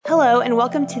Hello, and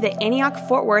welcome to the Antioch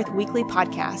Fort Worth Weekly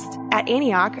Podcast. At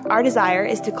Antioch, our desire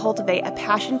is to cultivate a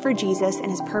passion for Jesus and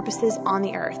his purposes on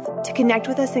the earth. To connect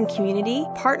with us in community,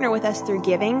 partner with us through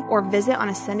giving, or visit on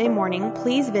a Sunday morning,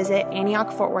 please visit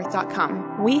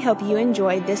AntiochFortWorth.com. We hope you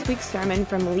enjoy this week's sermon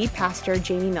from lead pastor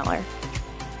Jamie Miller.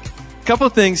 A couple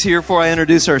of things here before I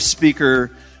introduce our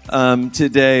speaker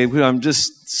today, who I'm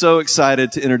just so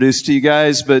excited to introduce to you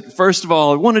guys. But first of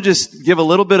all, I want to just give a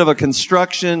little bit of a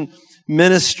construction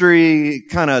ministry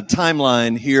kind of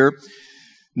timeline here.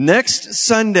 Next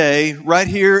Sunday, right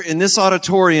here in this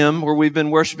auditorium where we've been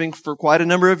worshiping for quite a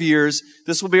number of years,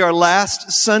 this will be our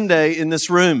last Sunday in this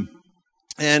room.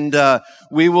 And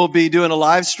we will be doing a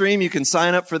live stream. You can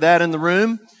sign up for that in the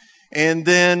room. And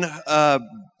then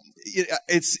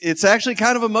it's actually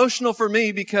kind of emotional for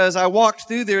me because I walked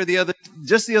through there the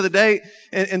other day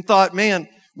and thought, man,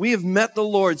 we have met the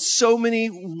Lord so many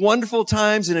wonderful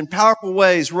times and in powerful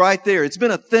ways right there. It's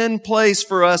been a thin place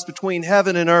for us between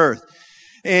heaven and earth.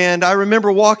 And I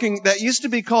remember walking, that used to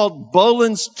be called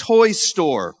Boland's Toy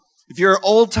Store. If you're an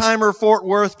old-timer Fort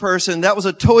Worth person, that was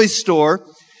a toy store.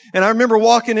 And I remember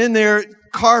walking in there,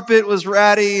 carpet was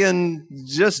ratty and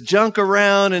just junk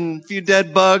around and a few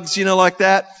dead bugs, like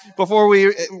that, before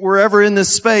we were ever in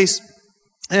this space.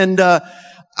 And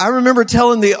I remember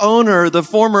telling the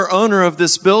former owner of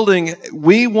this building,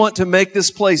 we want to make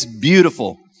this place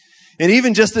beautiful. And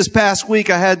even just this past week,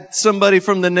 I had somebody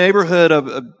from the neighborhood,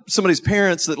 somebody's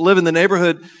parents that live in the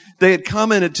neighborhood, they had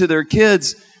commented to their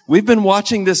kids, we've been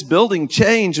watching this building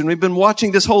change and we've been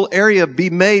watching this whole area be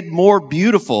made more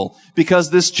beautiful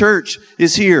because this church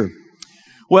is here.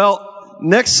 Well,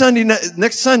 next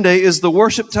Sunday is the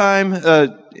worship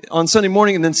time, on Sunday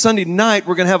morning, and then Sunday night,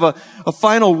 we're going to have a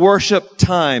final worship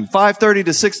time, 5:30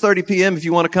 to 6:30 p.m. if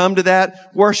you want to come to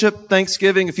that. Worship,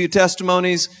 Thanksgiving, a few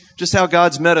testimonies, just how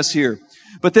God's met us here.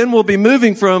 But then we'll be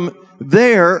moving from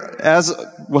there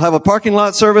we'll have a parking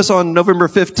lot service on November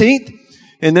 15th,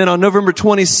 and then on November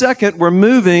 22nd, we're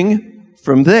moving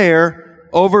from there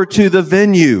over to the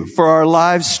venue for our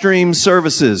live stream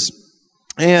services.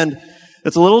 And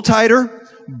it's a little tighter,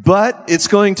 but it's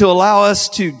going to allow us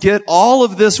to get all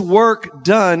of this work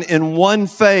done in one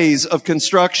phase of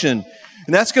construction.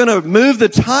 And that's going to move the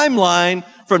timeline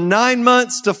from 9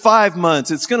 months to 5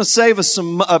 months. It's going to save us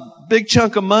a big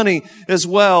chunk of money as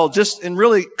well. And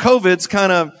really, COVID's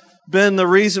kind of been the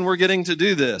reason we're getting to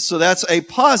do this. So that's a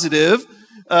positive.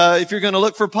 If you're going to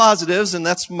look for positives, and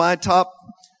that's my top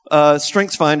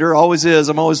strengths finder, always is.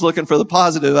 I'm always looking for the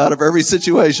positive out of every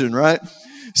situation, right?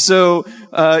 So,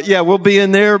 we'll be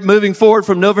in there moving forward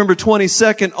from November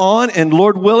 22nd on, and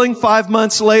Lord willing, 5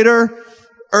 months later,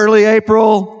 early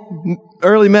April,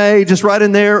 early May, just right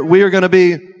in there, we are going to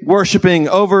be worshiping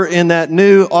over in that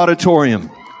new auditorium.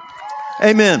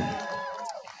 Amen.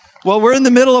 Well, we're in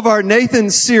the middle of our Nathan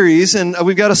series, and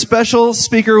we've got a special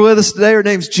speaker with us today. Her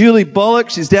name's Julie Bullock.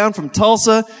 She's down from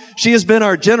Tulsa. She has been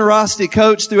our generosity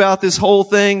coach throughout this whole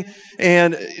thing,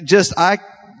 and I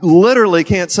literally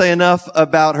can't say enough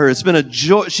about her. It's been a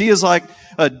joy. She is like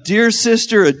a dear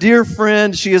sister, a dear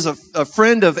friend. She is a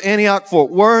friend of Antioch Fort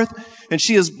Worth, and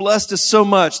she has blessed us so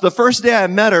much. The first day I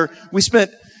met her, we spent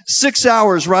 6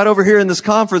 hours right over here in this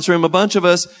conference room, a bunch of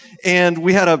us, and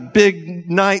we had a big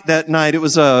night that night. It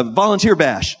was a volunteer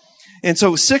bash. And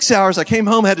so 6 hours, I came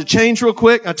home, had to change real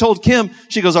quick. I told Kim,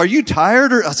 she goes, "Are you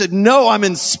tired?" I said, "No, I'm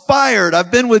inspired.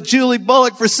 I've been with Julie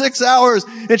Bullock for 6 hours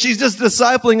and she's just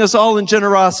discipling us all in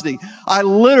generosity." I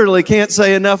literally can't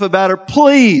say enough about her.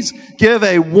 Please give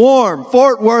a warm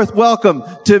Fort Worth welcome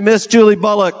to Miss Julie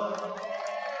Bullock.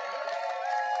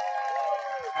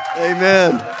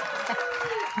 Amen.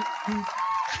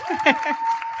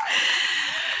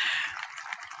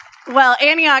 Well,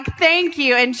 Antioch, thank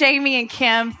you. And Jamie and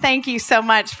Kim, thank you so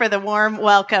much for the warm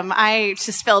welcome. I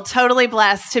just feel totally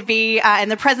blessed to be in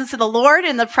the presence of the Lord,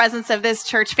 in the presence of this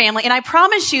church family. And I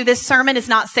promise you, this sermon is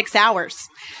not 6 hours.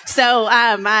 So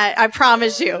I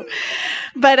promise you.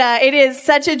 But it is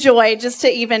such a joy just to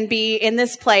even be in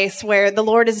this place where the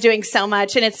Lord is doing so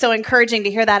much. And it's so encouraging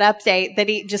to hear that update that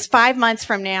just 5 months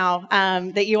from now,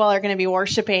 that you all are going to be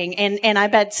worshiping. And I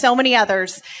bet so many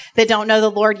others that don't know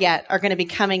the Lord yet are going to be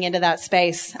coming into that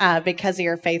space because of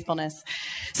your faithfulness.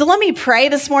 So let me pray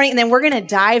this morning, and then we're going to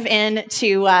dive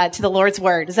into to the Lord's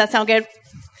Word. Does that sound good?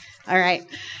 All right.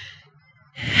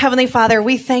 Heavenly Father,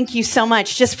 we thank you so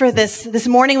much just for this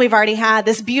morning we've already had,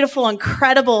 this beautiful,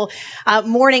 incredible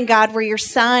morning, God, where your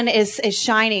sun is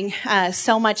shining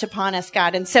so much upon us,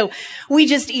 God. And so we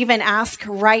just even ask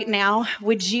right now,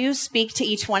 would you speak to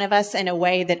each one of us in a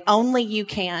way that only you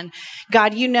can?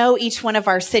 God, you know each one of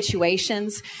our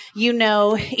situations. You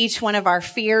know each one of our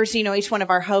fears. You know each one of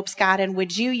our hopes, God. And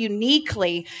would you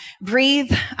uniquely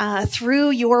breathe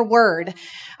through your word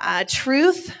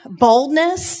truth,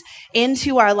 boldness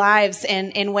into our lives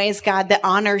in ways, God, that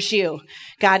honors you,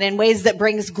 God, in ways that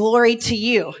brings glory to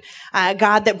you,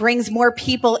 God, that brings more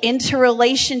people into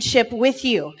relationship with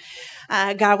you.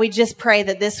 God, we just pray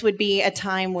that this would be a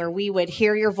time where we would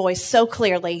hear your voice so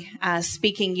clearly,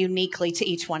 speaking uniquely to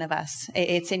each one of us.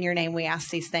 It's in your name we ask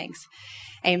these things.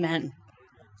 Amen.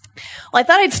 Well, I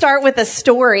thought I'd start with a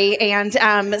story,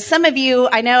 and some of you,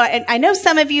 I know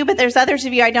some of you, but there's others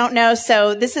of you I don't know.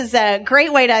 So this is a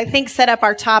great way to, I think, set up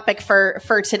our topic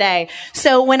for today.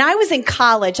 So when I was in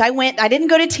college, I didn't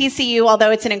go to TCU,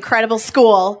 although it's an incredible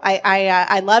school.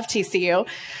 I love TCU,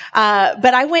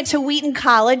 but I went to Wheaton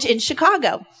College in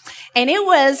Chicago. And it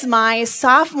was my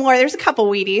sophomore, there's a couple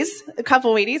Wheaties.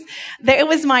 It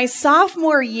was my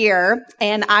sophomore year,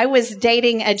 and I was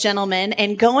dating a gentleman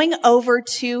and going over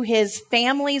to his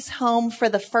family's home for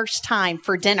the first time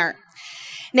for dinner.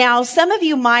 Now, some of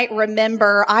you might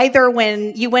remember either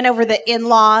when you went over the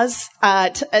in-laws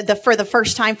for the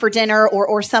first time for dinner,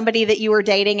 or somebody that you were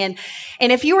dating. And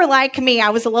if you were like me,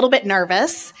 I was a little bit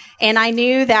nervous. And I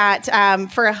knew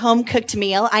that for a home-cooked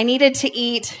meal, I needed to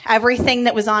eat everything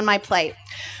that was on my plate.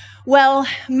 Well,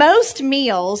 most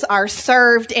meals are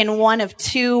served in one of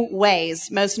two ways,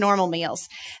 most normal meals.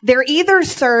 They're either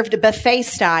served buffet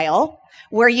style,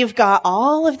 where you've got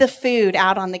all of the food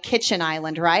out on the kitchen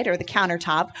island, right, or the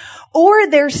countertop, or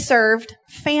they're served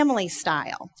family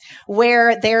style,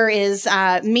 where there is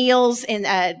meals in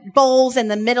bowls in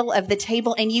the middle of the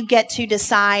table, and you get to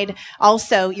decide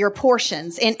also your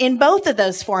portions. In both of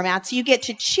those formats, you get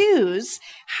to choose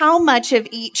how much of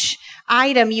each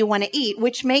item you want to eat,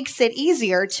 which makes it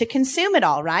easier to consume it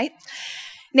all, right?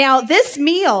 Now, this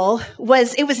meal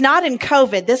it was not in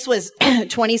COVID. This was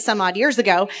 20 some odd years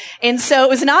ago. And so it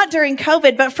was not during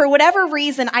COVID, but for whatever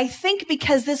reason, I think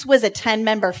because this was a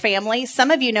 10-member family,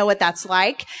 some of you know what that's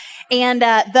like. And,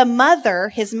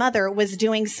 his mother was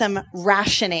doing some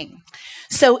rationing.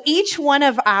 So each one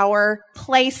of our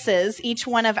places, each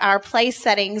one of our place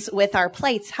settings with our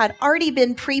plates had already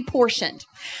been pre-portioned.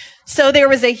 So there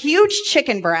was a huge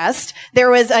chicken breast. There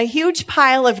was a huge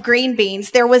pile of green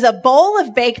beans. There was a bowl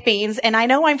of baked beans. And I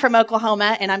know I'm from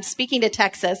Oklahoma and I'm speaking to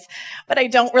Texas, but I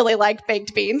don't really like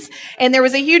baked beans. And there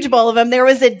was a huge bowl of them. There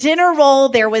was a dinner roll.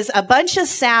 There was a bunch of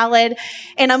salad.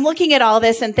 And I'm looking at all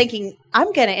this and thinking,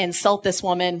 I'm going to insult this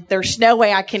woman. There's no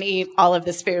way I can eat all of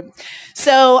this food.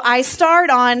 So I start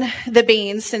on the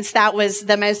beans, since that was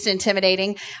the most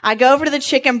intimidating. I go over to the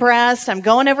chicken breast. I'm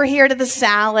going over here to the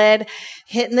salad,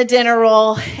 hitting the dinner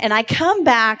roll, and I come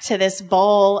back to this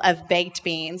bowl of baked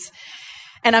beans.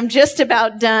 And I'm just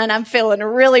about done. I'm feeling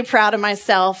really proud of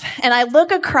myself. And I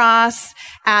look across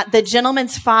at the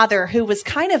gentleman's father, who was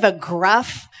kind of a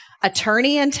gruff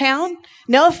attorney in town.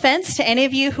 No offense to any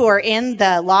of you who are in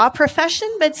the law profession,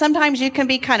 but sometimes you can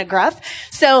be kind of gruff.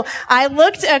 So I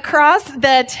looked across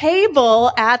the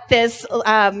table at this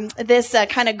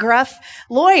kind of gruff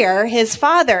lawyer, his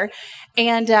father,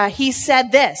 and he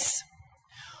said this: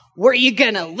 "Were you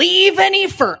gonna leave any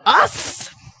for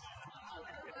us?"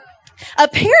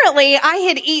 Apparently, I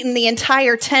had eaten the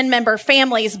entire 10-member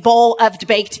family's bowl of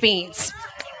baked beans.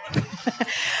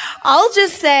 I'll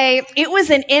just say it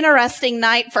was an interesting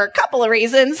night for a couple of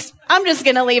reasons. I'm just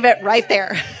going to leave it right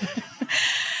there.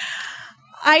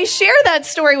 I share that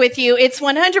story with you. It's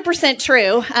 100%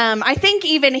 true. I think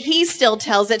even he still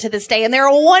tells it to this day. And they're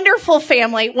a wonderful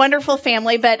family.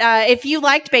 But if you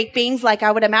liked baked beans, like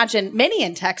I would imagine many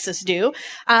in Texas do,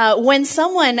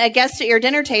 when a guest at your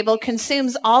dinner table,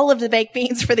 consumes all of the baked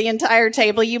beans for the entire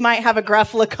table, you might have a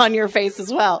gruff look on your face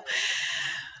as well.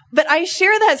 But I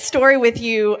share that story with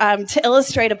you to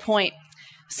illustrate a point.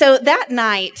 So that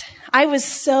night, I was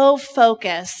so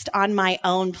focused on my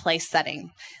own place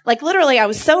setting. Like literally, I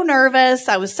was so nervous.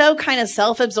 I was so kind of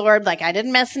self-absorbed, like I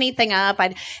didn't mess anything up.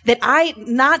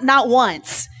 Not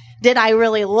once did I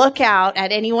really look out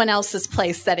at anyone else's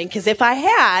place setting. Because if I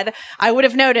had, I would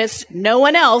have noticed no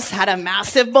one else had a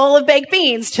massive bowl of baked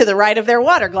beans to the right of their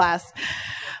water glass.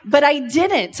 But I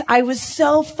didn't. I was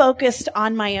so focused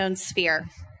on my own sphere.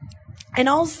 And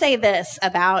I'll say this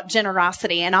about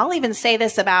generosity, and I'll even say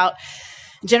this about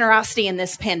generosity in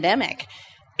this pandemic,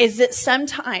 is that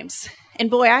sometimes And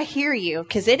boy, I hear you,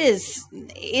 because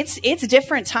it's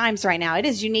different times right now. It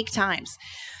is unique times.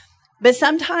 But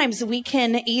sometimes we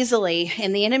can easily,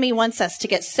 and the enemy wants us to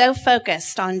get so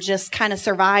focused on just kind of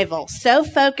survival, so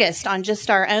focused on just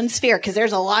our own sphere, because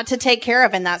there's a lot to take care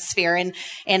of in that sphere. And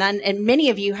many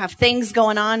of you have things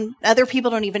going on other people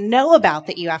don't even know about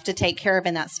that you have to take care of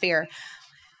in that sphere.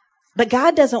 But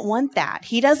God doesn't want that.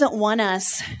 He doesn't want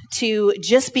us to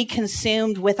just be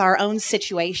consumed with our own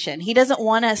situation. He doesn't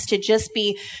want us to just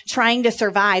be trying to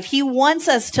survive. He wants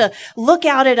us to look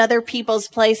out at other people's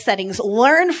place settings,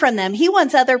 learn from them. He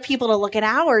wants other people to look at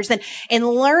ours and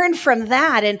learn from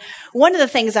that. And one of the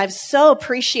things I've so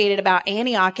appreciated about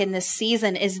Antioch in this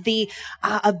season is the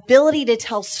ability to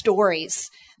tell stories.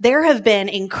 There have been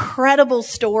incredible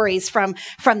stories from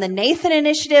the Nathan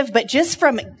Initiative, but just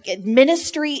from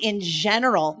ministry in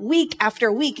general, week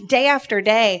after week, day after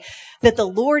day, that the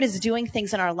Lord is doing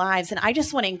things in our lives. And I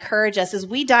just want to encourage us as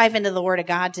we dive into the Word of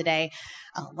God today,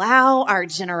 allow our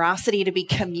generosity to be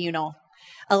communal.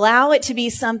 Allow it to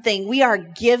be something we are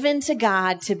given to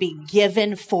God to be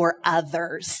given for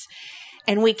others.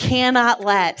 And we cannot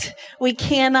let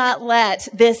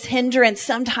this hindrance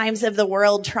sometimes of the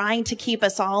world trying to keep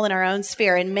us all in our own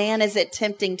sphere. And man, is it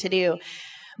tempting to do.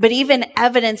 But even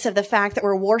evidence of the fact that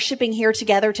we're worshiping here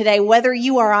together today, whether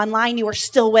you are online, you are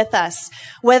still with us.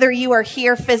 Whether you are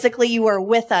here physically, you are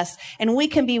with us. And we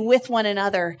can be with one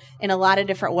another in a lot of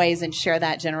different ways and share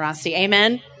that generosity.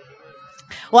 Amen.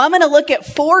 Well, I'm going to look at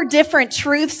 4 different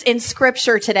truths in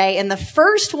Scripture today. And the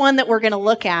first one that we're going to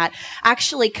look at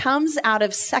actually comes out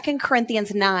of 2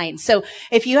 Corinthians 9. So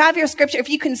if you have your Scripture, if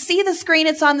you can see the screen,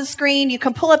 it's on the screen. You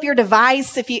can pull up your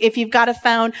device if you've got a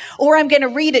phone, or I'm going to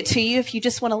read it to you if you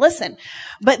just want to listen.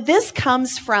 But this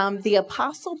comes from the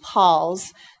Apostle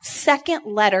Paul's second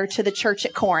letter to the church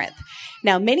at Corinth.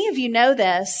 Now, many of you know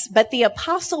this, but the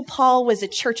Apostle Paul was a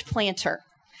church planter.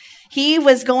 He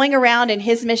was going around in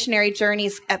his missionary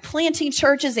journeys at planting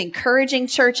churches, encouraging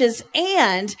churches,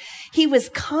 and he was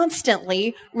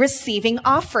constantly receiving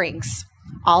offerings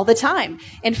all the time.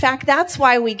 In fact, that's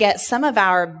why we get some of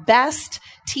our best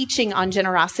teaching on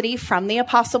generosity from the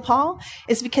Apostle Paul,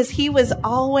 is because he was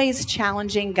always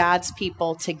challenging God's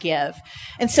people to give.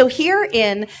 And so here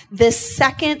in this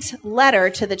second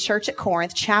letter to the church at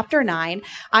Corinth, chapter 9,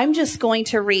 I'm just going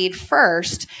to read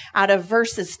first out of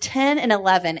verses 10 and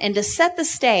 11. And to set the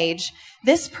stage,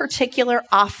 this particular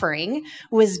offering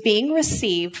was being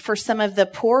received for some of the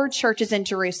poorer churches in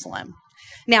Jerusalem.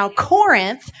 Now,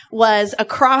 Corinth was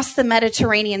across the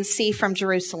Mediterranean Sea from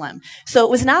Jerusalem. So it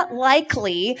was not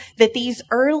likely that these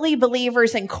early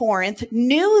believers in Corinth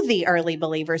knew the early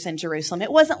believers in Jerusalem.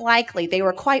 It wasn't likely. They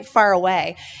were quite far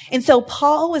away. And so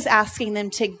Paul was asking them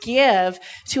to give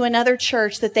to another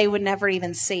church that they would never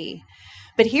even see.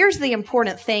 But here's the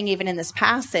important thing, even in this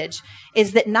passage,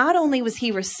 is that not only was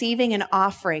he receiving an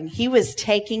offering, he was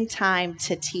taking time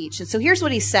to teach. And so here's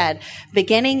what he said,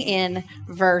 beginning in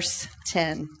verse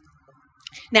 10.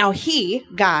 Now he,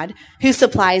 God, who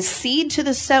supplies seed to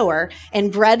the sower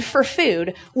and bread for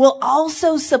food, will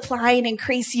also supply and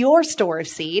increase your store of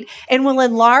seed and will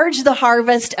enlarge the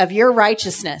harvest of your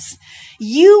righteousness.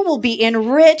 You will be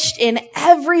enriched in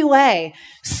every way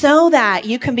so that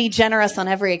you can be generous on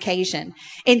every occasion.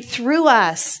 And through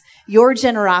us, your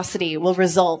generosity will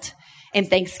result in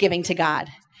thanksgiving to God.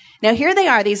 Now, here they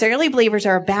are. These early believers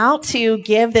are about to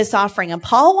give this offering, and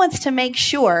Paul wants to make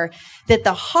sure that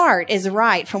the heart is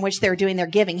right from which they're doing their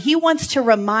giving. He wants to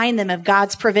remind them of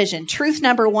God's provision. Truth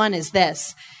number 1 is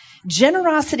this.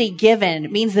 Generosity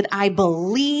given means that I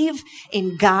believe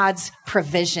in God's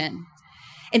provision.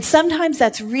 And sometimes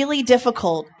that's really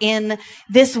difficult in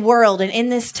this world and in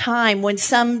this time when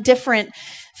some different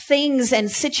things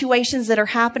and situations that are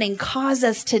happening cause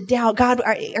us to doubt, God,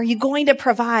 are you going to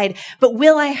provide? But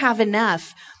will I have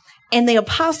enough? And the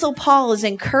Apostle Paul is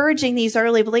encouraging these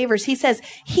early believers. He says,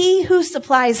 he who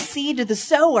supplies seed to the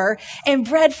sower and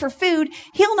bread for food,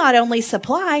 he'll not only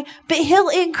supply, but he'll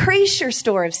increase your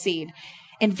store of seed.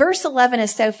 And verse 11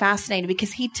 is so fascinating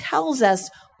because he tells us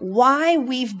why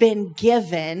we've been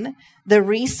given the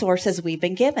resources we've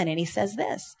been given. And he says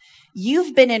this,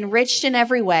 you've been enriched in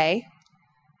every way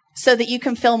so that you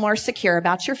can feel more secure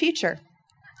about your future.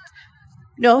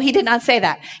 No, he did not say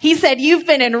that. He said you've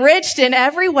been enriched in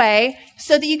every way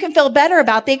so that you can feel better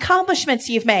about the accomplishments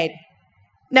you've made.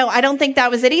 No, I don't think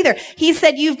that was it either. He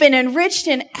said you've been enriched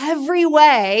in every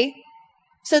way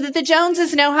so that the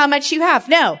Joneses know how much you have.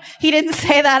 No, he didn't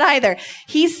say that either.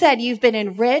 He said you've been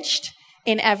enriched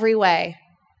in every way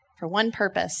for one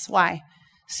purpose. Why?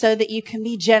 so that you can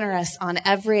be generous on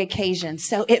every occasion.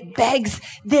 So it begs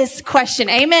this question.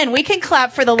 Amen. We can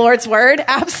clap for the Lord's word.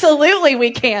 Absolutely,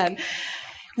 we can.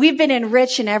 We've been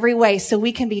enriched in every way so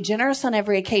we can be generous on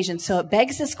every occasion. So it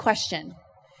begs this question.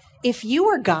 If you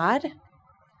were God,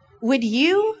 would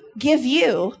you give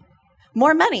you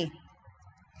more money?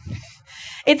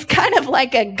 It's kind of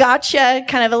like a gotcha,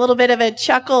 kind of a little bit of a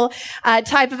chuckle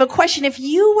type of a question. If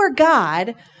you were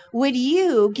God, would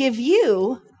you give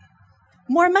you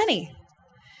more money?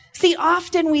 See,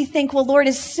 often we think, well, Lord,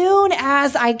 as soon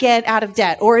as I get out of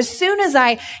debt, or as soon as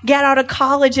I get out of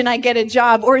college and I get a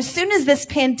job, or as soon as this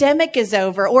pandemic is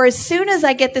over, or as soon as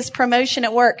I get this promotion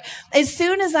at work, as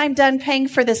soon as I'm done paying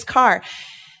for this car,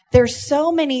 there's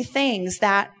so many things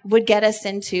that would get us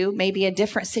into maybe a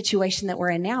different situation that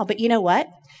we're in now. But you know what?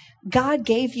 God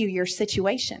gave you your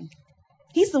situation.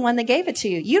 He's the one that gave it to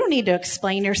you. You don't need to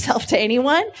explain yourself to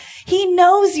anyone. He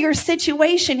knows your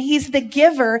situation. He's the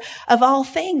giver of all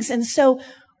things. And so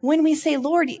when we say,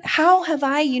 Lord, how have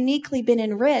I uniquely been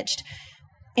enriched?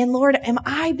 And Lord, am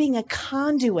I being a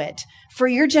conduit for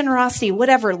your generosity,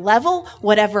 whatever level,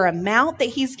 whatever amount that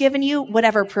he's given you,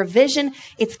 whatever provision,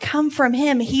 it's come from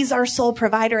him. He's our sole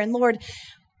provider. And Lord,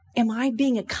 am I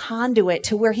being a conduit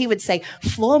to where he would say,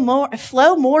 flow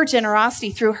more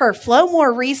generosity through her, flow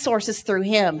more resources through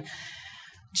him?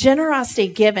 Generosity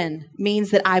given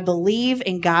means that I believe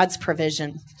in God's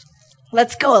provision.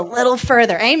 Let's go a little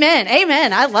further. Amen.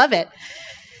 Amen. I love it.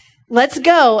 Let's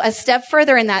go a step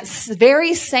further in that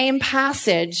very same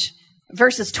passage,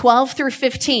 verses 12 through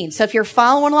 15. So if you're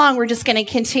following along, we're just going to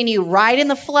continue right in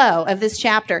the flow of this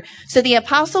chapter. So the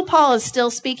Apostle Paul is still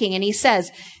speaking, and he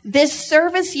says, this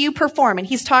service you perform, and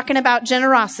he's talking about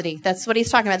generosity. That's what he's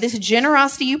talking about. This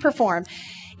generosity you perform.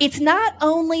 It's not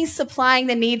only supplying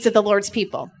the needs of the Lord's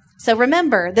people. So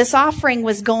remember, this offering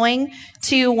was going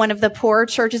to one of the poor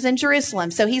churches in Jerusalem.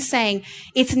 So he's saying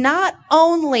it's not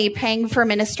only paying for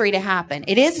ministry to happen.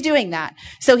 It is doing that.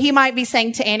 So he might be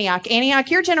saying to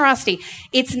Antioch, your generosity,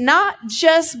 it's not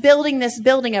just building this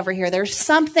building over here. There's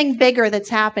something bigger that's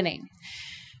happening.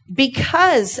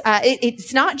 Because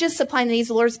it's not just supplying the needs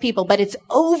of the Lord's people, but it's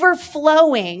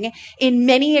overflowing in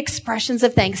many expressions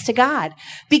of thanks to God.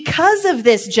 Because of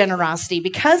this generosity,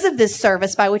 because of this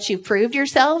service by which you've proved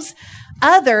yourselves,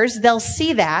 others, they'll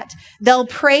see that. They'll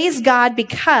praise God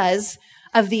because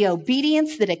of the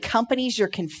obedience that accompanies your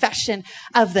confession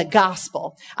of the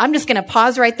gospel. I'm just going to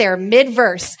pause right there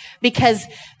mid-verse because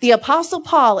the Apostle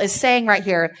Paul is saying right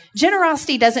here,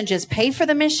 generosity doesn't just pay for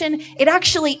the mission, it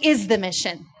actually is the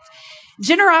mission.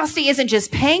 Generosity isn't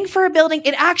just paying for a building.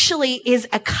 It actually is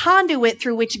a conduit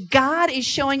through which God is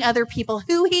showing other people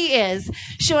who he is,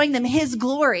 showing them his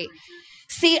glory.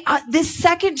 See, this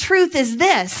second truth is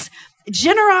this.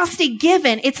 Generosity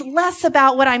given, it's less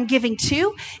about what I'm giving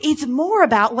to. It's more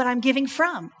about what I'm giving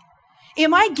from.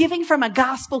 Am I giving from a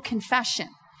gospel confession?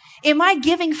 Am I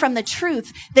giving from the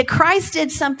truth that Christ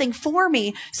did something for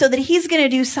me so that he's going to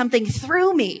do something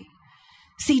through me?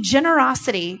 See,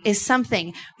 generosity is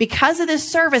something, because of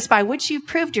this service by which you've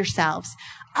proved yourselves,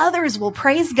 others will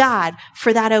praise God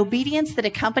for that obedience that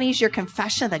accompanies your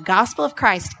confession of the gospel of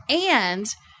Christ and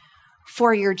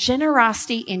for your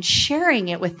generosity in sharing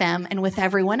it with them and with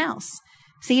everyone else.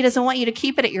 See, he doesn't want you to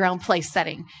keep it at your own place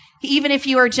setting. Even if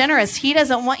you are generous, he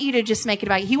doesn't want you to just make it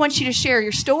about you. He wants you to share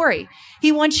your story.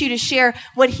 He wants you to share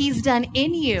what he's done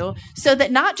in you so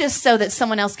that not just so that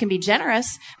someone else can be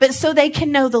generous, but so they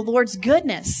can know the Lord's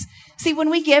goodness. See, when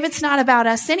we give, it's not about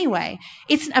us anyway.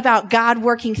 It's about God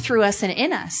working through us and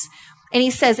in us. And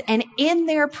he says, and in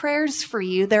their prayers for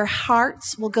you, their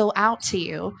hearts will go out to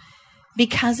you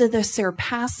because of the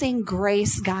surpassing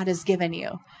grace God has given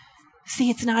you.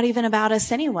 See, it's not even about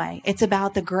us anyway. It's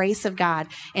about the grace of God.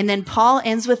 And then Paul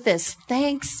ends with this,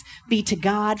 thanks be to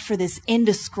God for this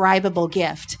indescribable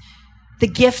gift. The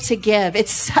gift to give.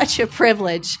 It's such a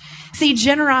privilege. See,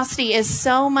 generosity is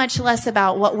so much less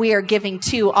about what we are giving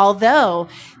to, although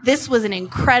this was an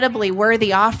incredibly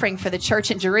worthy offering for the church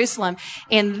in Jerusalem.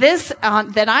 And this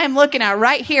that I am looking at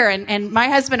right here, and my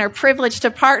husband are privileged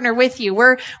to partner with you.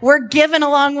 We're giving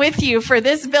along with you for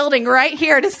this building right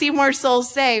here to see more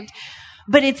souls saved.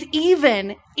 But it's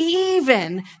even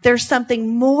there's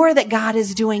something more that God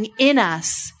is doing in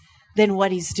us than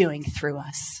what he's doing through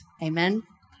us. Amen.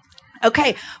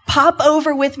 Okay, pop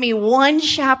over with me one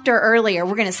chapter earlier.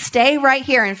 We're going to stay right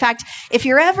here. In fact, if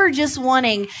you're ever just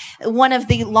wanting one of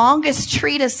the longest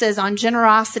treatises on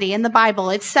generosity in the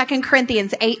Bible, it's 2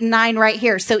 Corinthians 8 and 9 right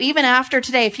here. So even after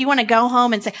today, if you want to go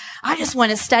home and say, I just want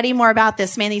to study more about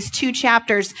this, man, these 2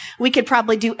 chapters, we could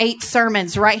probably do 8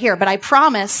 sermons right here. But I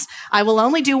promise I will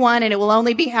only do one and it will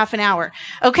only be half an hour.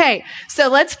 Okay, so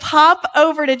let's pop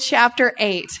over to chapter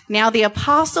 8. Now the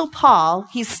Apostle Paul,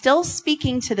 he's still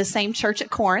speaking to the same church at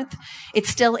Corinth. It's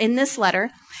still in this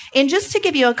letter. And just to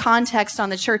give you a context on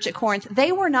the church at Corinth,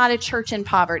 they were not a church in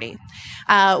poverty.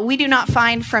 We do not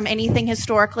find from anything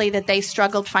historically that they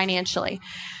struggled financially.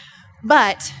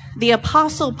 But the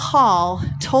Apostle Paul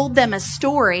told them a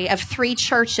story of 3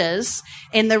 churches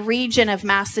in the region of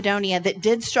Macedonia that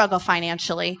did struggle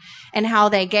financially and how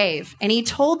they gave. And he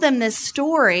told them this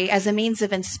story as a means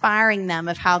of inspiring them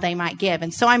of how they might give.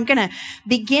 And so I'm going to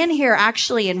begin here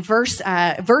actually in verse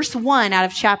 1 out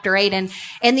of chapter 8.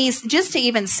 And these, just to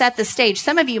even set the stage,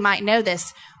 some of you might know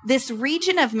this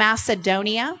region of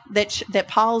Macedonia that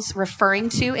Paul's referring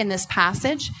to in this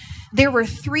passage, there were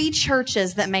 3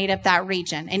 churches that made up that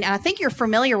region. And I think you're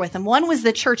familiar with them. One was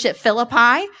the church at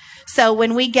Philippi. So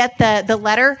when we get the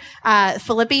letter,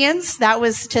 Philippians, that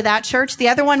was to that church. The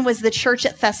other one was the church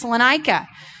at Thessalonica.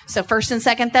 So 1st and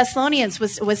 2nd Thessalonians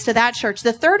was to that church.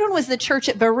 The third one was the church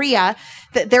at Berea.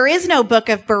 There is no book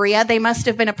of Berea. They must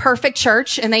have been a perfect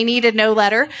church and they needed no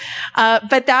letter.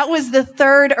 But that was the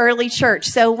third early church.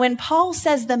 So when Paul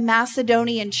says the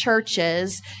Macedonian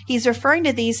churches, he's referring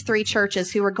to these 3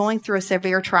 churches who were going through a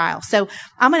severe trial. So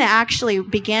I'm going to actually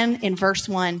begin in verse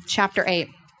 1, chapter 8.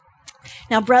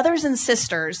 Now, brothers and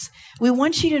sisters, we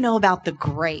want you to know about the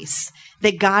grace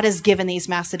that God has given these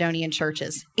Macedonian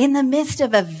churches. In the midst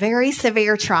of a very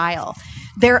severe trial,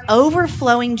 their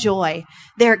overflowing joy,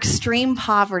 their extreme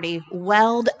poverty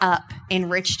welled up in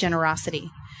rich generosity.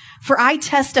 For I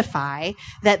testify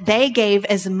that they gave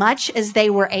as much as they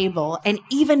were able and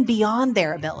even beyond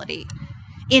their ability,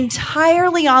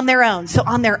 entirely on their own, so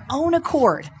on their own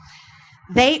accord.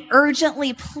 They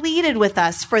urgently pleaded with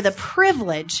us for the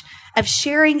privilege of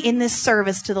sharing in this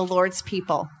service to the Lord's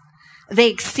people. They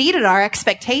exceeded our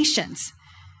expectations.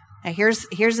 Now here's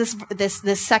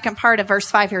this second part of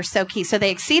verse 5 here is so key. So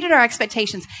they exceeded our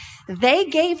expectations. They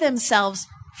gave themselves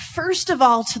first of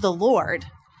all to the Lord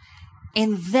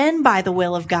and then by the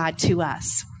will of God to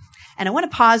us. And I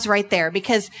want to pause right there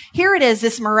because here it is,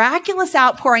 this miraculous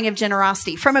outpouring of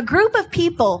generosity from a group of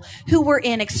people who were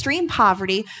in extreme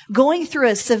poverty, going through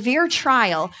a severe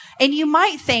trial. And you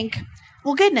might think,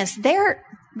 well, goodness, they're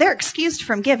excused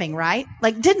from giving, right?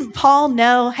 Like, didn't Paul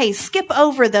know, hey, skip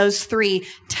over those 3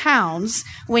 towns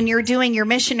when you're doing your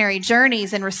missionary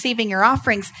journeys and receiving your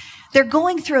offerings? They're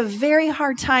going through a very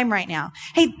hard time right now.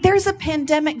 Hey, there's a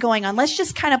pandemic going on. Let's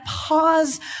just kind of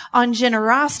pause on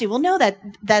generosity. Well, no,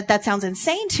 that sounds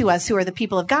insane to us who are the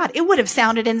people of God. It would have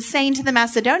sounded insane to the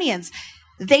Macedonians.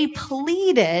 They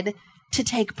pleaded to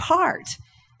take part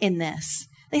in this.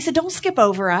 They said, don't skip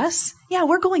over us. Yeah,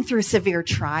 we're going through a severe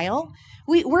trial.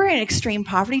 We're in extreme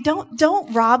poverty.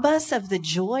 Don't rob us of the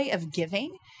joy of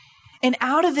giving. And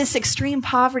out of this extreme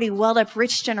poverty welled up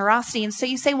rich generosity. And so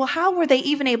you say, well, how were they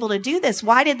even able to do this?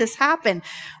 Why did this happen?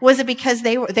 Was it because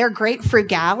their great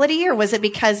frugality, or was it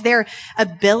because their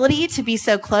ability to be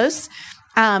so close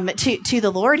to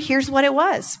the Lord? Here's what it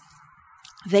was.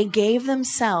 They gave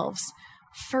themselves,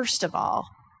 first of all,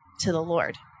 to the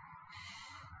Lord.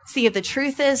 See, the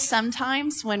truth is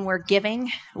sometimes when we're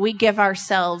giving, we give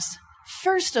ourselves,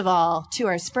 first of all, to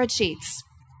our spreadsheets.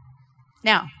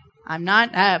 Now, I'm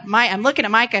looking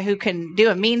at Micah who can do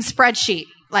a mean spreadsheet,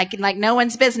 like no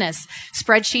one's business.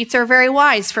 Spreadsheets are very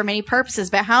wise for many purposes,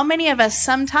 but how many of us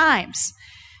sometimes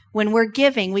when we're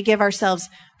giving, we give ourselves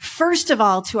first of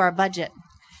all to our budget,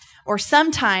 or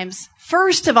sometimes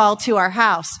first of all to our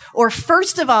house, or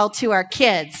first of all to our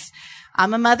kids?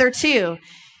 I'm a mother too.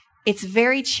 It's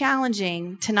very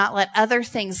challenging to not let other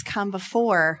things come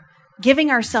before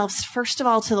giving ourselves first of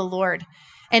all to the Lord.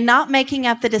 And not making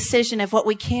up the decision of what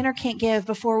we can or can't give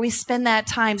before we spend that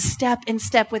time step in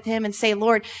step with Him and say,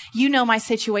 Lord, you know my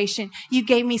situation. You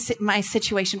gave me my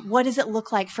situation. What does it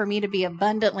look like for me to be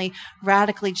abundantly,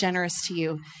 radically generous to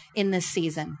you in this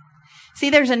season? See,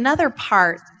 there's another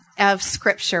part of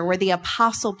Scripture where the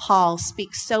Apostle Paul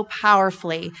speaks so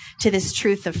powerfully to this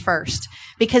truth of first.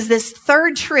 Because this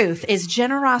third truth is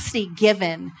generosity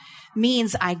given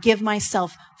means I give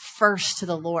myself first to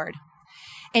the Lord.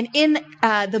 And in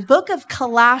the book of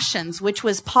Colossians, which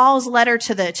was Paul's letter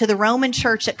to the Roman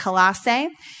church at Colossae,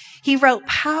 He wrote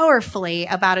powerfully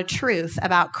about a truth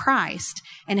about Christ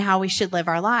and how we should live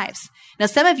our lives. Now,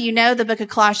 some of you know the book of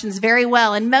Colossians very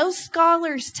well, and most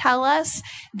scholars tell us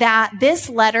that this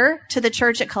letter to the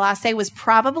church at Colossae was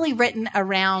probably written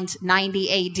around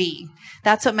 90 AD.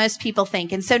 That's what most people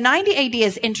think. And so 90 AD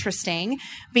is interesting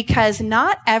because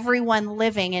not everyone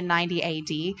living in 90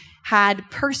 AD had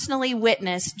personally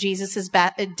witnessed Jesus'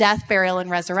 death, burial, and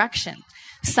resurrection.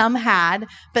 Some had,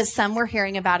 but some were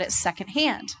hearing about it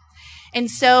secondhand. And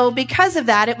so because of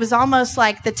that, it was almost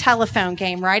like the telephone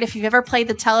game, right? If you've ever played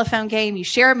the telephone game, you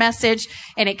share a message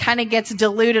and it kind of gets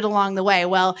diluted along the way.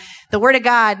 Well, the Word of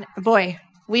God, boy,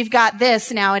 we've got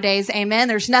this nowadays. Amen.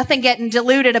 There's nothing getting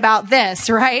diluted about this,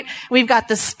 right? We've got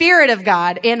the Spirit of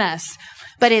God in us.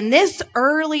 But in this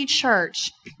early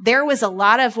church, there was a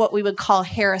lot of what we would call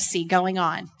heresy going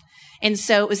on. And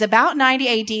so it was about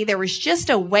 90 AD. There was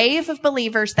just a wave of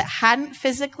believers that hadn't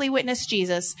physically witnessed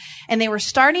Jesus, and they were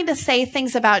starting to say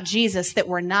things about Jesus that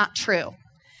were not true.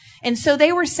 And so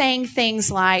they were saying things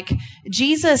like,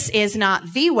 Jesus is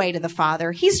not the way to the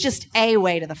Father. He's just a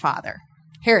way to the Father.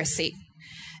 Heresy.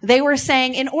 They were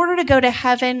saying, in order to go to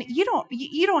heaven, you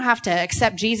don't have to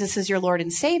accept Jesus as your Lord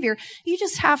and Savior. You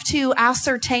just have to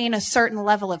ascertain a certain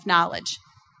level of knowledge.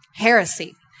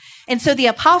 Heresy. And so the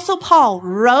Apostle Paul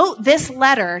wrote this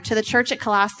letter to the church at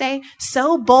Colossae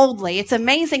so boldly. It's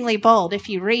amazingly bold if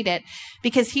you read it,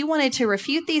 because he wanted to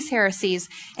refute these heresies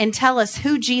and tell us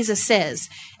who Jesus is.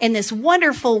 And this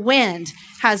wonderful wind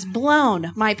has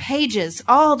blown my pages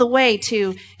all the way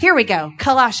to, here we go,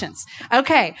 Colossians.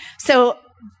 Okay, so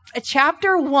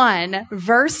chapter 1,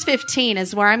 verse 15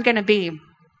 is where I'm going to be.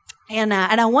 And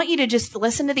I want you to just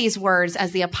listen to these words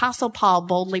as the Apostle Paul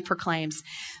boldly proclaims.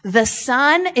 The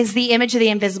Son is the image of the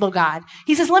invisible God.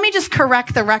 He says, let me just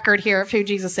correct the record here of who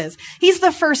Jesus is. He's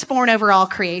the firstborn over all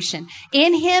creation.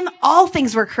 In him, all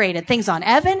things were created. Things on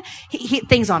heaven,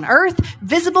 things on earth,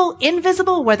 visible,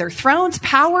 invisible, whether thrones,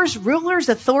 powers, rulers,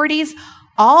 authorities.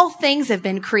 All things have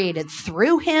been created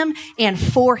through him and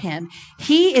for him.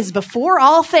 He is before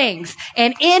all things,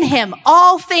 and in him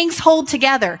all things hold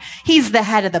together. He's the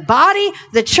head of the body,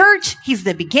 the church. He's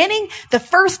the beginning, the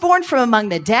firstborn from among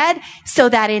the dead, so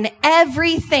that in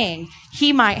everything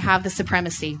he might have the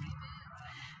supremacy.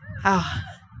 Oh,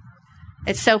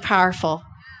 it's so powerful.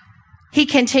 He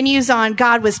continues on,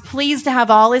 God was pleased to have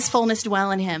all his fullness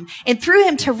dwell in him, and through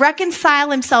him to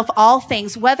reconcile himself all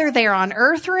things, whether they are on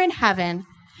earth or in heaven,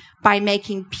 by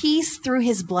making peace through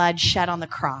his blood shed on the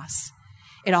cross.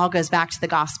 It all goes back to the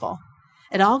gospel.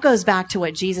 It all goes back to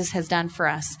what Jesus has done for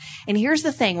us. And here's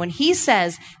the thing. When he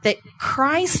says that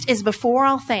Christ is before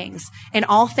all things, and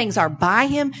all things are by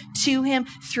him, to him,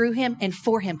 through him, and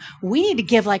for him, we need to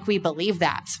give like we believe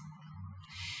that.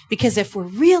 Because if we're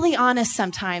really honest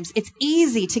sometimes, it's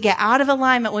easy to get out of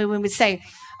alignment when we would say,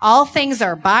 all things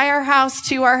are by our house,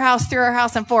 to our house, through our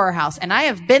house, and for our house. And I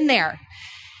have been there.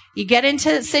 You get into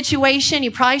a situation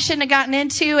you probably shouldn't have gotten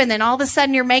into, and then all of a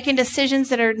sudden you're making decisions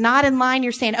that are not in line.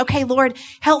 You're saying, okay, Lord,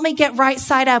 help me get right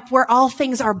side up where all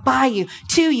things are by you,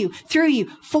 to you, through you,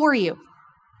 for you.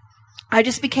 I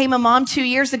just became a mom 2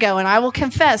 years ago, and I will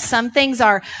confess some things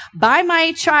are by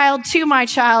my child, to my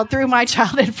child, through my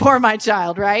child, and for my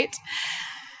child, right?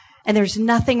 And there's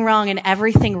nothing wrong and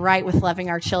everything right with loving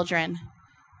our children.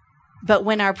 But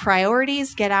when our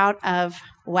priorities get out of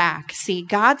whack, see,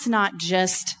 God's not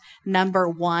just number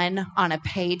one on a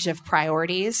page of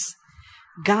priorities.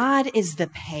 God is the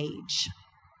page.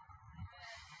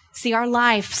 See, our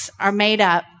lives are made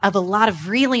up of a lot of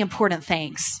really important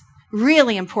things.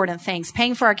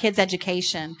 Paying for our kids'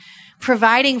 education,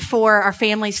 providing for our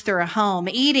families through a home,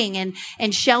 eating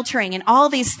and sheltering, and all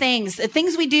these things, the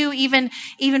things we do even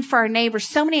for our neighbors,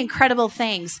 so many incredible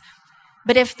things.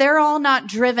 But if they're all not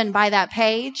driven by that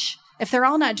page, if they're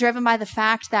all not driven by the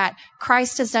fact that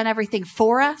Christ has done everything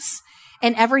for us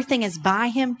and everything is by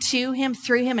him, to him,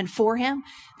 through him, and for him,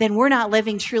 then we're not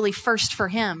living truly first for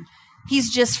him.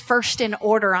 He's just first in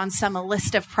order on some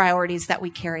list of priorities that we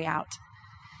carry out.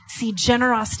 See,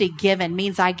 generosity given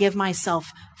means I give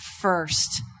myself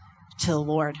first to the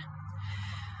Lord.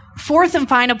 Fourth and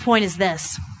final point is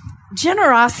this.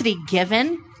 Generosity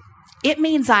given, it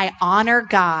means I honor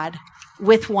God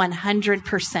with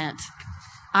 100%.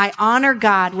 I honor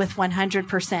God with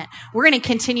 100%. We're going to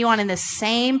continue on in the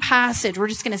same passage. We're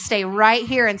just going to stay right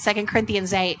here in 2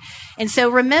 Corinthians 8. And so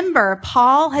remember,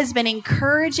 Paul has been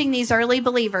encouraging these early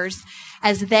believers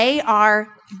as they are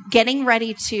getting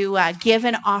ready to give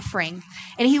an offering.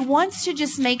 And he wants to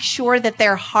just make sure that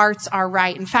their hearts are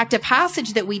right. In fact, a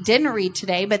passage that we didn't read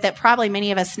today, but that probably many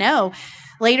of us know,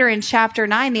 Later in chapter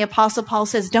 9, the Apostle Paul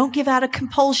says, don't give out of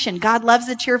compulsion. God loves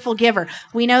a cheerful giver.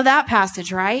 We know that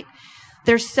passage, right?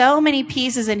 There's so many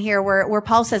pieces in here where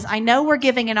Paul says, I know we're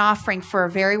giving an offering for a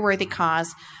very worthy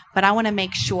cause, but I want to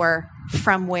make sure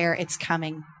from where it's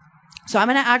coming. So I'm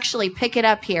going to actually pick it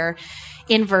up here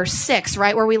in verse 6,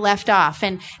 right where we left off.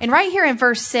 And right here in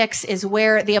verse 6 is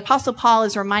where the Apostle Paul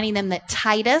is reminding them that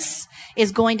Titus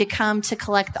is going to come to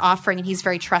collect the offering, and he's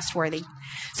very trustworthy.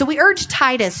 So we urge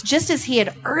Titus, just as he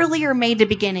had earlier made the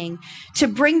beginning, to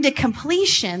bring to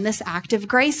completion this act of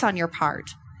grace on your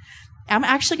part. I'm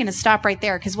actually going to stop right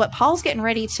there, because what Paul's getting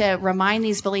ready to remind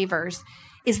these believers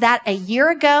is that a year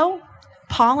ago,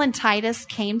 Paul and Titus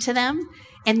came to them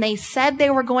and they said they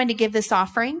were going to give this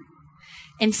offering.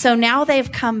 And so now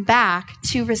they've come back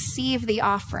to receive the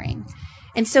offering.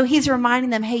 And so he's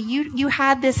reminding them, hey, you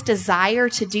had this desire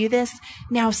to do this.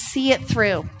 Now see it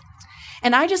through.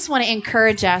 And I just want to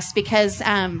encourage us because,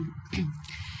 back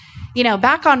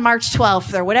on March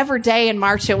 12th or whatever day in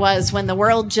March it was when the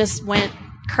world just went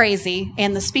crazy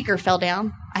and the speaker fell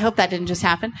down. I hope that didn't just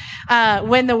happen.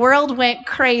 When the world went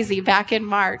crazy back in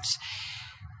March,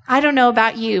 I don't know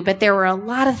about you, but there were a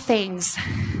lot of things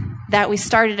that we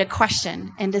started to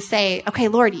question and to say, okay,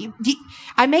 Lord,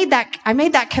 I made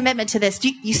that commitment to this. Do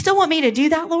you still want me to do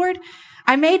that, Lord?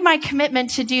 I made my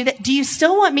commitment to do that. Do you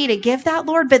still want me to give that,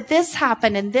 Lord? But this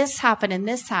happened and this happened and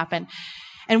this happened.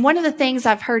 And one of the things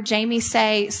I've heard Jamie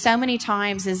say so many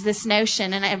times is this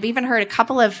notion, and I've even heard a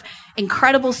couple of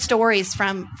incredible stories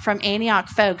from Antioch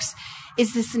folks,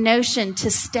 is this notion to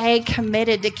stay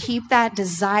committed, to keep that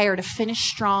desire, to finish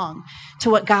strong to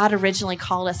what God originally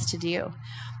called us to do.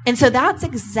 And so that's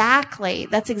exactly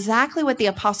what the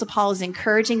Apostle Paul is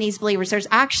encouraging these believers. There's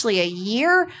actually a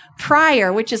year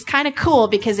prior, which is kind of cool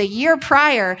because a year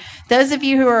prior, those of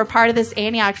you who are a part of this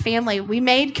Antioch family, we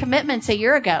made commitments a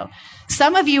year ago.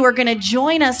 Some of you are going to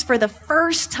join us for the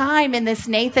first time in this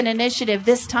Nathan initiative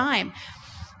this time.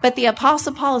 But the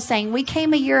Apostle Paul is saying, we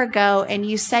came a year ago and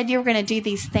you said you were going to do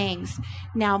these things.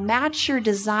 Now match your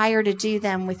desire to do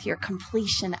them with your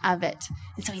completion of it.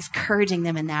 And so he's encouraging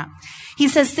them in that. He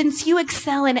says, since you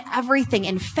excel in everything,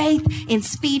 in faith, in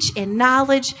speech, in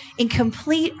knowledge, in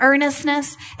complete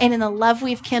earnestness, and in the love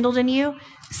we've kindled in you,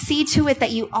 see to it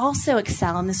that you also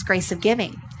excel in this grace of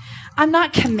giving. I'm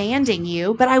not commanding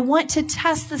you, but I want to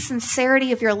test the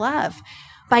sincerity of your love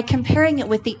by comparing it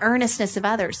with the earnestness of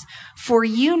others. For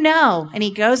you know, and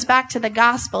he goes back to the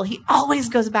gospel. He always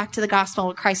goes back to the gospel,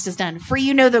 what Christ has done. For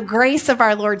you know the grace of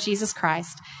our Lord Jesus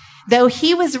Christ. Though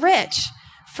he was rich,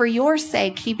 for your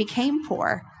sake he became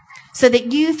poor, so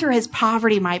that you through his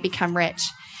poverty might become rich.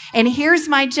 And here's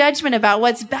my judgment about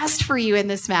what's best for you in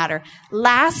this matter.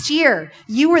 Last year,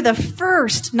 you were the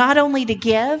first not only to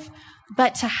give,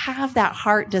 but to have that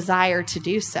heart desire to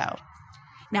do so.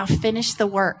 Now finish the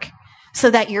work, so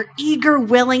that your eager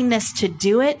willingness to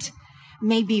do it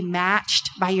may be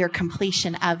matched by your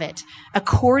completion of it,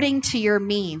 according to your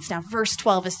means. Now, verse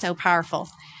 12 is so powerful.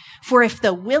 For if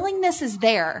the willingness is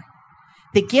there,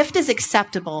 the gift is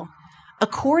acceptable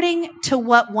according to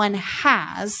what one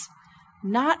has,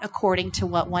 not according to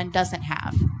what one doesn't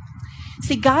have.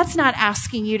 See, God's not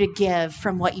asking you to give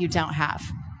from what you don't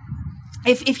have.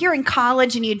 If you're in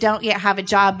college and you don't yet have a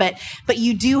job, but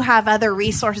you do have other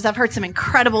resources, I've heard some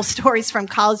incredible stories from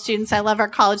college students. I love our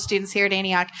college students here at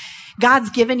Antioch.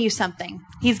 God's given you something.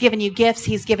 He's given you gifts.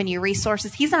 He's given you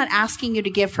resources. He's not asking you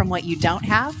to give from what you don't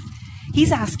have.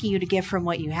 He's asking you to give from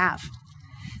what you have.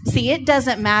 See, it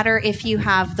doesn't matter if you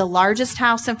have the largest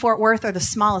house in Fort Worth or the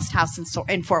smallest house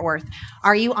in Fort Worth.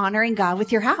 Are you honoring God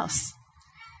with your house?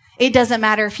 It doesn't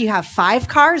matter if you have 5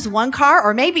 cars, 1 car,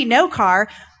 or maybe no car.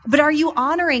 But are you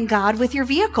honoring God with your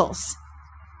vehicles?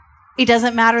 It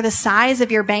doesn't matter the size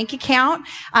of your bank account,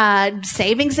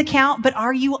 savings account, but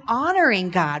are you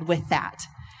honoring God with that?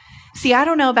 See, I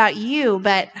don't know about you,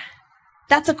 but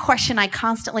that's a question I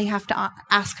constantly have to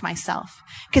ask myself.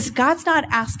 Because God's not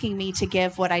asking me to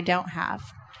give what I don't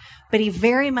have, but he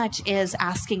very much is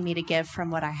asking me to give from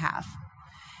what I have.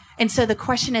 And so the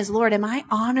question is, Lord, am I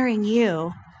honoring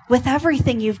you with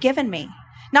everything you've given me?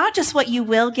 Not just what you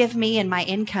will give me in my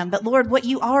income, but Lord, what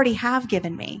you already have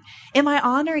given me. Am I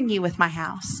honoring you with my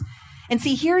house? And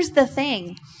see, here's the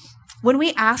thing. When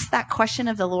we ask that question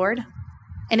of the Lord,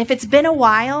 and if it's been a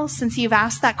while since you've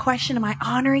asked that question, am I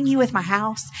honoring you with my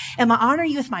house? Am I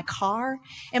honoring you with my car?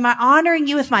 Am I honoring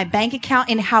you with my bank account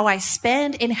in how I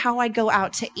spend, in how I go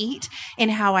out to eat, in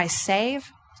how I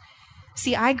save?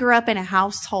 See, I grew up in a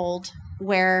household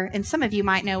where, and some of you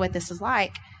might know what this is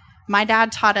like, my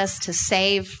dad taught us to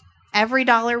save every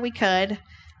dollar we could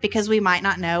because we might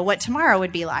not know what tomorrow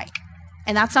would be like.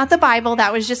 And that's not the Bible.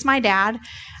 That was just my dad.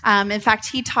 In fact,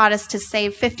 he taught us to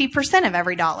save 50% of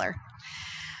every dollar.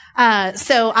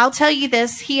 So I'll tell you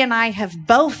this, he and I have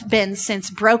both been since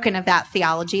broken of that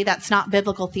theology. That's not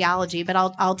biblical theology, but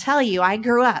I'll tell you, I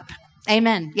grew up.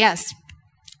 Amen. Yes.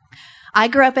 I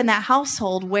grew up in that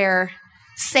household where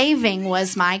saving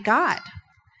was my God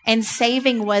and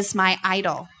saving was my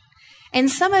idol. And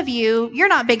some of you're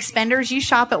not big spenders. You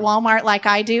shop at Walmart like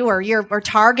I do, or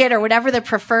Target, or whatever the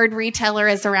preferred retailer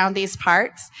is around these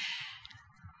parts.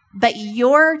 But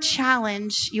your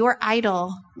challenge, your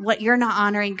idol, what you're not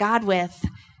honoring God with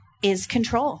is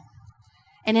control.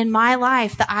 And in my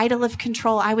life, the idol of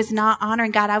control, I was not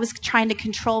honoring God. I was trying to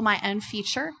control my own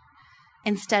future,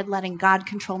 instead letting God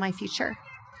control my future.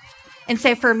 And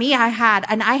so for me, I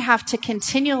have to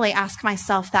continually ask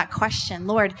myself that question,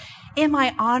 Lord, am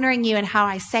I honoring you in how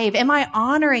I save? Am I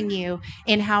honoring you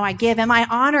in how I give? Am I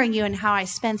honoring you in how I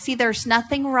spend? See, there's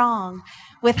nothing wrong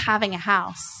with having a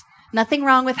house, nothing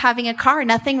wrong with having a car,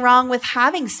 nothing wrong with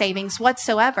having savings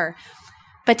whatsoever.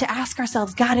 But to ask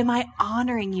ourselves, God, am I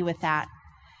honoring you with that?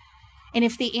 And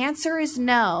if the answer is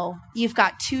no, you've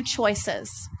got two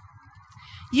choices.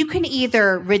 You can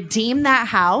either redeem that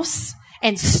house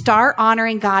and start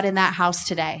honoring God in that house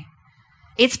today.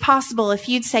 It's possible if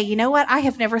you'd say, you know what, I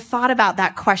have never thought about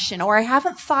that question, or I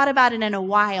haven't thought about it in a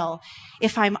while,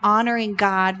 if I'm honoring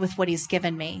God with what he's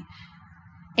given me.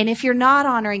 And if you're not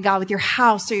honoring God with your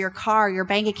house or your car or your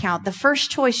bank account, the first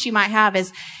choice you might have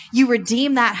is you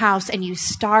redeem that house and you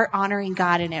start honoring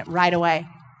God in it right away.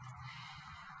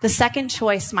 The second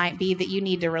choice might be that you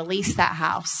need to release that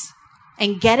house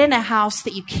and get in a house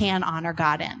that you can honor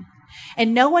God in.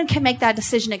 And no one can make that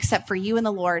decision except for you and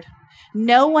the Lord.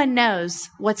 No one knows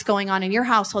what's going on in your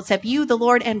household except you, the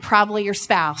Lord, and probably your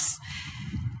spouse.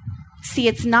 See,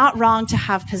 it's not wrong to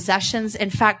have possessions. In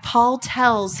fact, Paul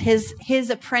tells his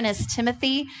apprentice,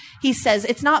 Timothy, he says,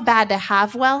 it's not bad to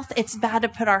have wealth. It's bad to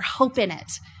put our hope in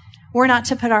it. We're not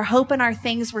to put our hope in our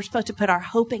things. We're supposed to put our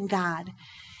hope in God.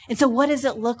 And so what does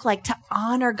it look like to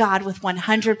honor God with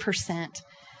 100%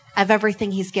 of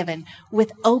everything he's given?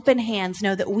 With open hands,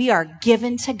 know that we are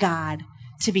given to God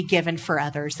to be given for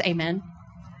others. Amen.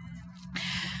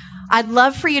 I'd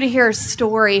love for you to hear a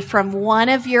story from one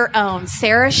of your own.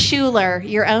 Sarah Schuler,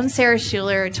 your own Sarah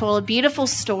Schuler, told a beautiful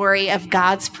story of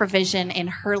God's provision in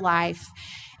her life.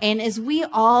 And as we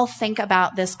all think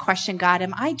about this question, God,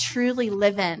 am I truly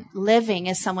living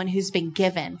as someone who's been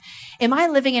given? Am I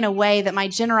living in a way that my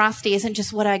generosity isn't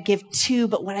just what I give to,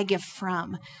 but what I give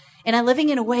from? And I'm living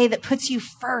in a way that puts you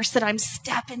first, that I'm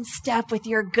step in step with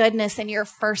your goodness and your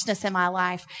firstness in my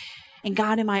life. And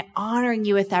God, am I honoring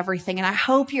you with everything? And I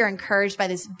hope you're encouraged by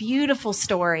this beautiful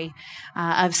story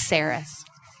of Sarah's.